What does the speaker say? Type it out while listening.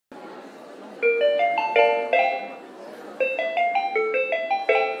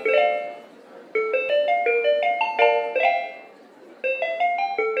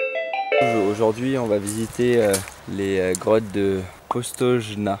aujourd'hui on va visiter les grottes de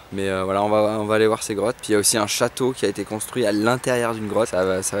Postojna. Mais voilà, on va aller voir ces grottes. Puis il y a aussi un château qui a été construit à l'intérieur d'une grotte. Ça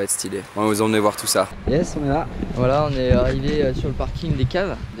va être stylé. On va vous emmener voir tout ça. Yes, on est là. Voilà, on est arrivé sur le parking des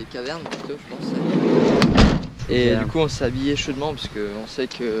caves, des cavernes plutôt, je pense. Et du coup, on s'est habillé chaudement parce qu'on sait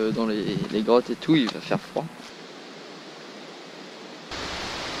que dans les grottes et tout, il va faire froid.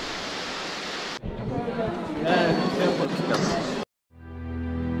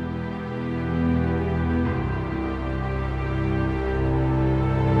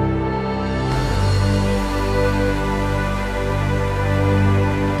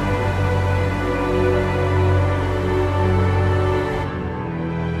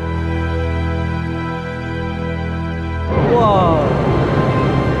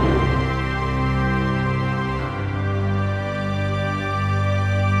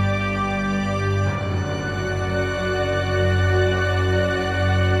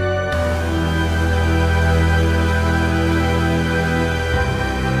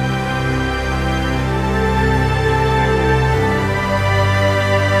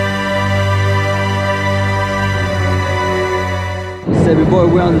 Boy,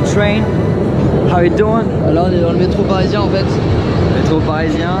 we're on the train. How you doing? Là on est dans le métro parisien en fait. Métro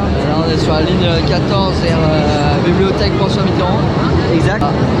parisien. Là on est sur la ligne 14 vers bibliothèque François Mitterrand. Exact.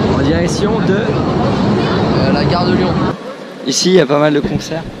 En direction de la gare de Lyon. Ici il y a pas mal de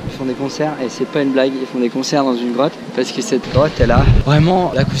concerts. Ils font des concerts et c'est pas une blague. Ils font des concerts dans une grotte parce que cette grotte elle a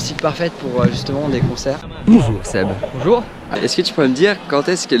vraiment l'acoustique parfaite pour justement des concerts. Bonjour Seb. Bonjour. Est-ce que tu pourrais me dire quand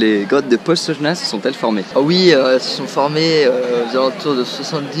est-ce que les grottes de Postojna se sont-elles formées? Ah oui, elles se sont formées aux alentours de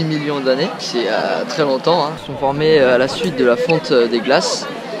 70 millions d'années. C'est très longtemps. Elles se sont formées à la suite de la fonte des glaces.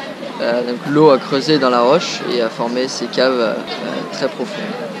 Donc l'eau a creusé dans la roche et a formé ces caves très profondes.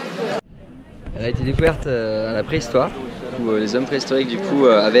 Elle a été découverte à la préhistoire. Où les hommes préhistoriques du coup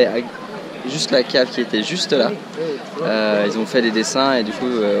avaient juste la cave qui était juste là. Ils ont fait des dessins et du coup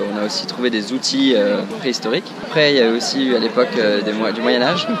on a aussi trouvé des outils préhistoriques. Après il y a aussi eu à l'époque du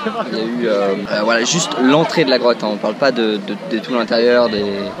Moyen-Âge, il y a eu voilà, juste l'entrée de la grotte, hein. On ne parle pas de tout l'intérieur, des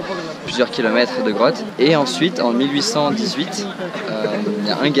plusieurs kilomètres de grotte. Et ensuite en 1818, il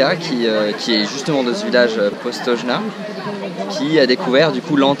y a un gars qui est justement de ce village Postojna, qui a découvert du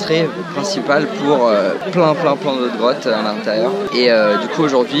coup l'entrée principale pour plein d'autres grottes à l'intérieur. Et du coup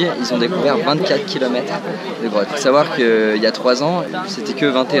aujourd'hui ils ont découvert 24 km de grottes. Il faut savoir qu'il y a 3 ans c'était que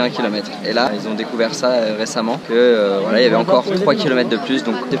 21 km. Et là ils ont découvert ça récemment, que voilà, il y avait encore 3 km de plus.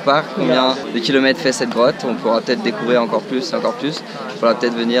 Donc je ne sais pas combien de kilomètres fait cette grotte. On pourra peut-être découvrir encore plus et encore plus. Il faudra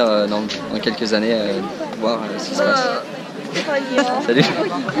peut-être venir dans quelques années voir ce qui se passe. Salut.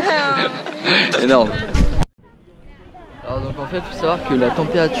 Énorme. Alors donc en fait il faut savoir que la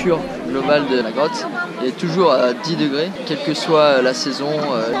température globale de la grotte est toujours à 10 degrés, quelle que soit la saison,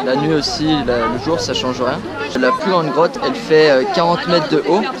 la nuit aussi, le jour, ça change rien. La plus grande grotte elle fait 40 mètres de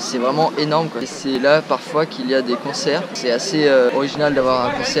haut, c'est vraiment énorme quoi. Et c'est là parfois qu'il y a des concerts, c'est assez original d'avoir un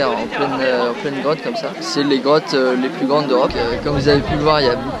concert en pleine grotte comme ça. C'est les grottes les plus grandes d'Europe. Comme vous avez pu le voir, il y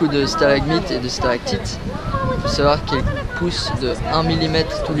a beaucoup de stalagmites et de stalactites. Il faut savoir qu'elles poussent de 1 mm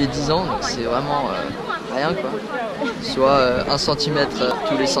tous les 10 ans, donc c'est vraiment rien quoi. Soit 1 cm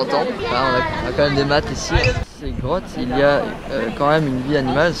tous les 100 ans. Là, on a quand même des maths ici. Ces grottes, il y a quand même une vie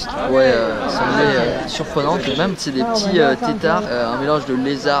animale, ce qui pourrait sembler surprenant. Même c'est des petits têtards, un mélange de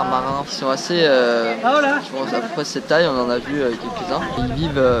lézards marins qui sont assez, qui font à peu près cette taille. On en a vu quelques-uns. Ils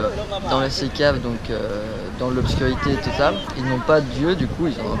vivent dans ces caves, donc dans l'obscurité totale. Ils n'ont pas d'yeux, du coup,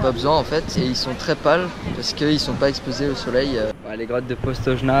 ils n'en ont pas besoin en fait. Et ils sont très pâles parce qu'ils ne sont pas exposés au soleil. Les grottes de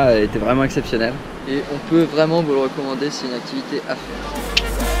Postojna étaient vraiment exceptionnelles. Et on peut vraiment vous le recommander, c'est une activité à faire.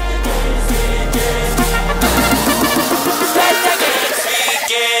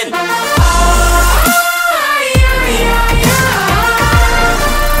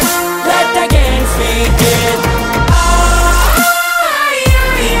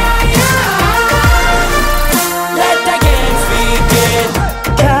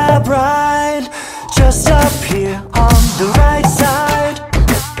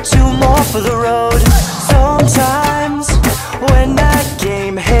 For the road, sometimes when that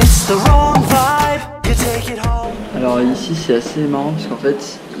game hits the wrong vibe, you take it home. Alors ici c'est assez marrant parce qu'en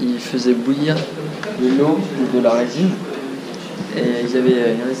fait ils faisaient bouillir de l'eau ou de la résine et ils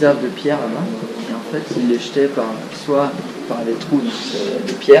avaient une réserve de pierre là-bas et en fait ils les jetaient soit par les trous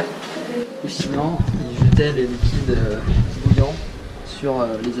de pierre ou sinon ils jetaient les liquides bouillants sur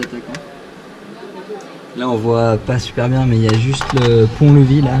les attaquants. Là on voit pas super bien mais il y a juste le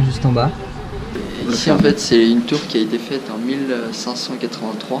pont-levis là juste en bas. Et ici en fait c'est une tour qui a été faite en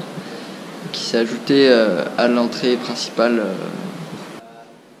 1583 qui s'est ajoutée à l'entrée principale.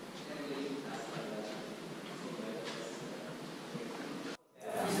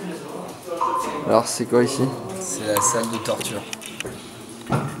 Alors c'est quoi ici? C'est la salle de torture.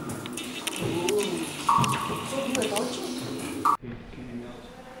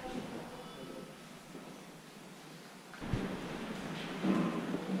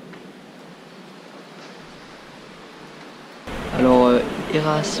 Alors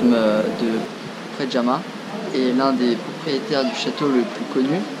Erasme de Predjama est l'un des propriétaires du château le plus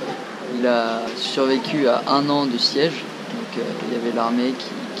connu. Il a survécu à 1 an de siège, donc il y avait l'armée qui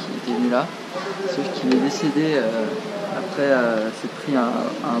était venue là. Sauf qu'il est décédé après s'être pris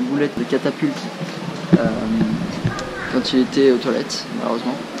un boulet de catapulte quand il était aux toilettes,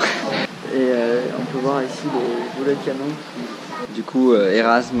 malheureusement. Et on peut voir ici les boulets de canon. Du coup,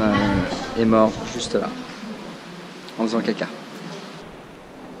 Erasme est mort juste là, en faisant caca.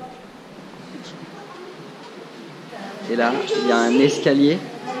 Et là, il y a un escalier.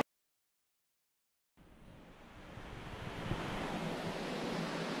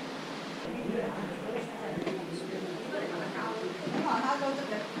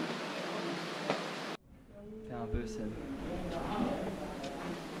 C'est un peu scène.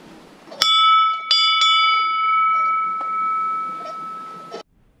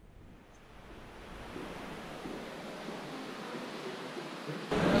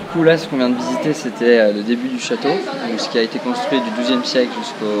 Du coup là, ce qu'on vient de visiter, c'était le début du château, donc ce qui a été construit du XIIe siècle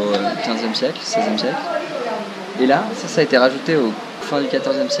jusqu'au XVe siècle, XVIe siècle. Et là, ça a été rajouté au fin du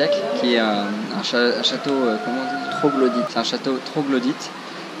XIVe siècle, qui est un château, comment on dit, troglodyte. C'est un château troglodyte.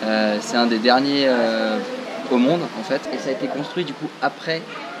 C'est un des derniers au monde en fait. Et ça a été construit du coup après,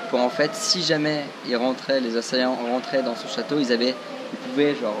 pour en fait, si jamais les assaillants rentraient dans ce château, ils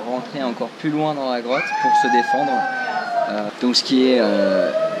pouvaient genre rentrer encore plus loin dans la grotte pour se défendre. Donc ce qui est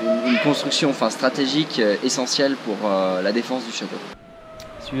une construction stratégique essentielle pour la défense du château.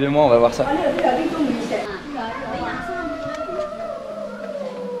 Suivez-moi, on va voir ça.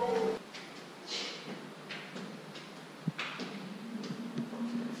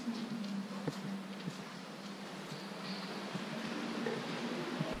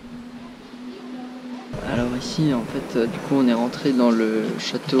 Alors ici en fait du coup on est rentré dans le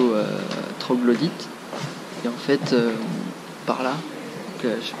château troglodyte et en fait par là,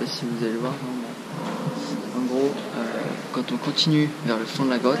 donc, je sais pas si vous allez le voir, en gros quand on continue vers le fond de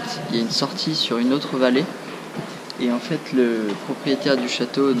la grotte il y a une sortie sur une autre vallée et en fait le propriétaire du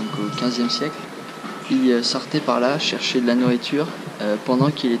château donc au XVe siècle il sortait par là chercher de la nourriture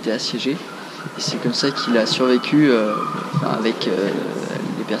pendant qu'il était assiégé et c'est comme ça qu'il a survécu avec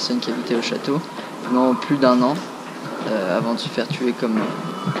les personnes qui habitaient au château pendant plus d'1 an avant de se faire tuer comme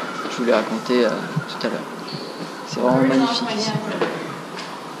je vous l'ai raconté tout à l'heure. C'est vraiment magnifique ici.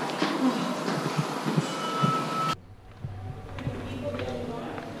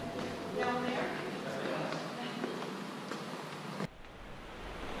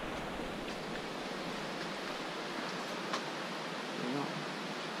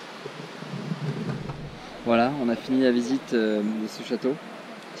 Voilà, on a fini la visite de ce château.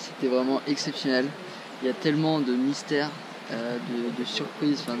 C'était vraiment exceptionnel. Il y a tellement de mystères, de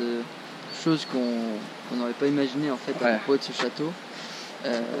surprises, de choses qu'on n'aurait pas imaginé en fait à propos de ce château.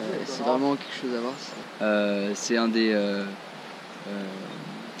 C'est vraiment quelque chose à voir. C'est un des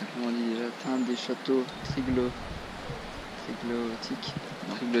Comment on dit déjà? Un des châteaux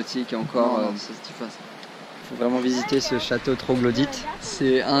troglodytiques encore. Non, ça se dit pas ça. Faut vraiment visiter ce château troglodyte.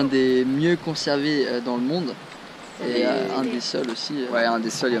 C'est un des mieux conservés dans le monde. Et un des seuls aussi. Ouais, un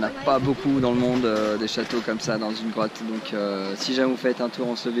des seuls, il n'y en a pas beaucoup dans le monde des châteaux comme ça dans une grotte. Donc si jamais vous faites un tour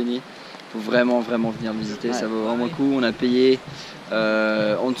en Slovénie, il faut vraiment venir le visiter, ouais. Ça vaut vraiment le coup. On a payé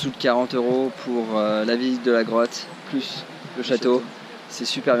en dessous de 40 € pour la visite de la grotte, plus le château. C'est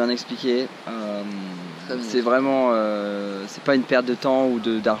super bien expliqué. C'est vraiment, c'est pas une perte de temps ou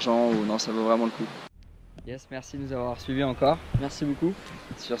d'argent, non, ça vaut vraiment le coup. Yes, merci de nous avoir suivis encore. Merci beaucoup.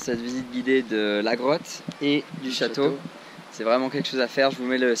 Sur cette visite guidée de la grotte et du château. C'est vraiment quelque chose à faire. Je vous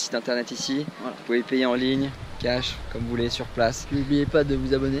mets le site internet ici. Voilà. Vous pouvez payer en ligne, cash, comme vous voulez, sur place. N'oubliez pas de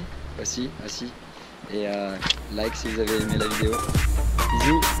vous abonner. Aussi. Et like si vous avez aimé la vidéo.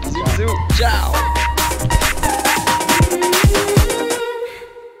 Bisous. Ciao.